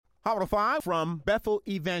Hot 105 from Bethel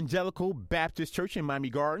Evangelical Baptist Church in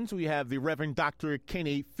Miami Gardens. We have the Reverend Dr.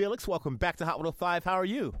 Kenny Felix. Welcome back to Hot 105. How are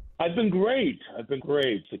you? I've been great.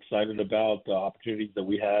 Excited about the opportunities that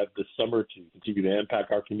we have this summer to continue to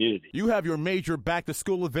impact our community. You have your major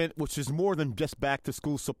back-to-school event, which is more than just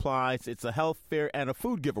back-to-school supplies. It's a health fair and a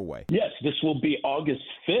food giveaway. Yes, this will be August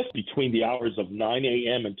 5th between the hours of 9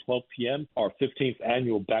 a.m. and 12 p.m., our 15th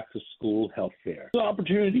annual back-to-school health fair. It's an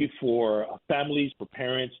opportunity for families, for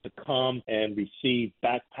parents to come and receive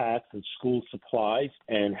backpacks and school supplies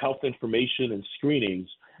and health information and screenings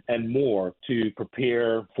and more to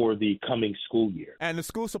prepare for the coming school year. And the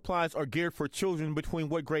school supplies are geared for children between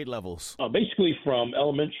what grade levels? Basically from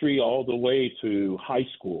elementary all the way to high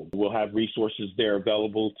school. We'll have resources there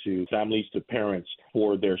available to families, to parents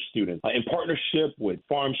for their students. In partnership with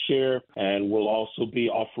Farm Share, and we'll also be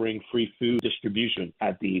offering free food distribution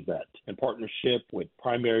at the event. In partnership with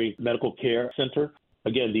Primary Medical Care Center.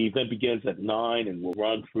 Again, the event begins at 9 and will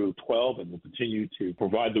run through 12, and we'll continue to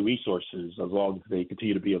provide the resources as long as they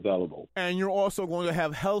continue to be available. And you're also going to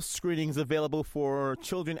have health screenings available for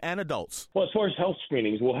children and adults. Well, as far as health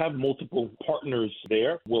screenings, we'll have multiple partners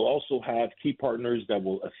there. We'll also have key partners that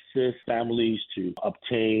will assist families to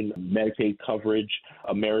obtain Medicaid coverage,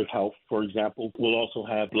 AmeriHealth, for example. We'll also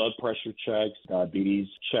have blood pressure checks, diabetes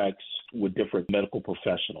checks with different medical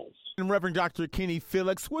professionals. And Reverend Dr. Kenny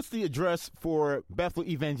Felix, what's the address for Bethel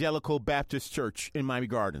Evangelical Baptist Church in Miami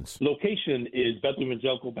Gardens? Location is Bethel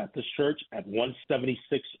Evangelical Baptist Church at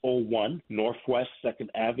 17601 Northwest 2nd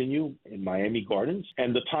Avenue in Miami Gardens.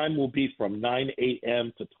 And the time will be from 9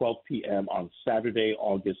 a.m. to 12 p.m. on Saturday,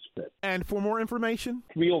 August 5th. And for more information?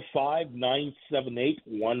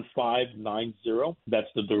 305-978-1590. That's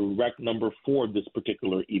the direct number for this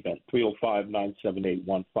particular event,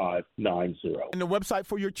 305-978-1590. And the website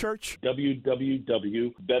for your church?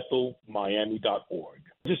 www.bethelmiami.org.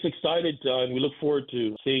 Just excited, and we look forward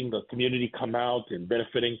to seeing the community come out and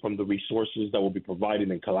benefiting from the resources that will be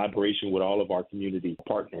provided in collaboration with all of our community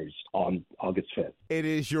partners on August 5th. It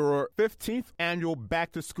is your 15th annual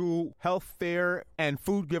back-to-school health fair and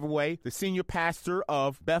food giveaway. The senior pastor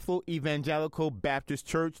of Bethel Evangelical Baptist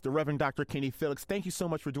Church, the Reverend Dr. Kenny Felix. Thank you so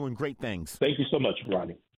much for doing great things. Thank you so much, Rodney.